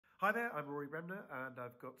Hi there, I'm Rory Bremner, and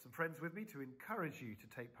I've got some friends with me to encourage you to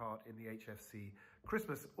take part in the HFC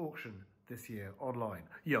Christmas auction this year online.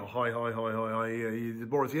 Yeah, hi,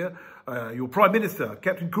 Boris here, your Prime Minister,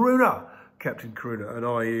 Captain Corona, and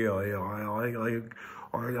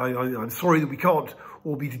I'm sorry that we can't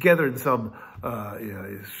all be together in some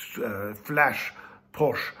flash,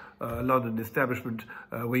 posh London establishment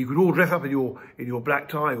where you could all dress up in your black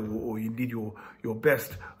tie, or indeed your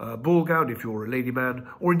best ball gown if you're a lady man,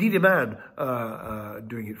 or indeed a man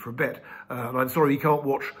doing it for a bet. And I'm sorry you can't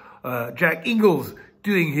watch Jack Ingalls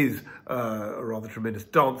doing his rather tremendous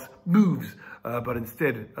dance moves, but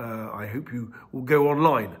instead I hope you will go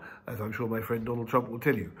online, as I'm sure my friend Donald Trump will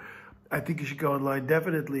tell you. I think you should go online,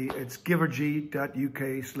 definitely. It's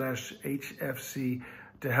givergy.uk/HFC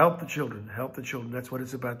to help the children. That's what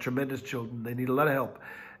it's about. Tremendous children. They need a lot of help.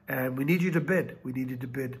 And we need you to bid. We need you to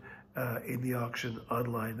bid in the auction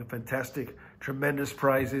online. The fantastic, tremendous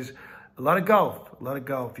prizes. A lot of golf.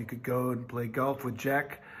 You could go and play golf with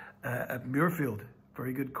Jack at Muirfield.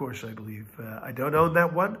 Very good course, I believe. I don't own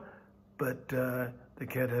that one, but they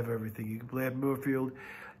can't have everything. You can play at Muirfield.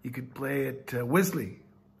 You could play at Wisley,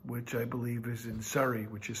 which I believe is in Surrey,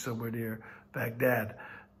 which is somewhere near Baghdad.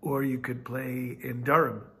 Or you could play in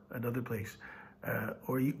Durham, another place.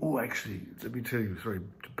 Actually, let me tell you, sorry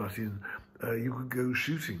to butt in, you could go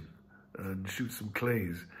shooting and shoot some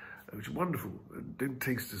clays, which are wonderful. Don't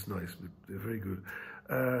taste as nice, but they're very good.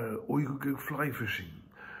 Or you could go fly fishing.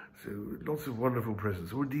 So lots of wonderful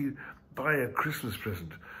presents. Or indeed, buy a Christmas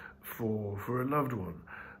present for a loved one.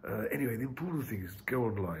 Anyway, the important thing is to go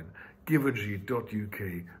online,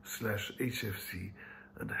 givergy.uk/HFC,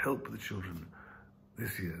 and help the children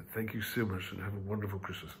this year. Thank you so much, and have a wonderful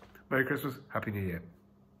Christmas. Merry Christmas, Happy New Year.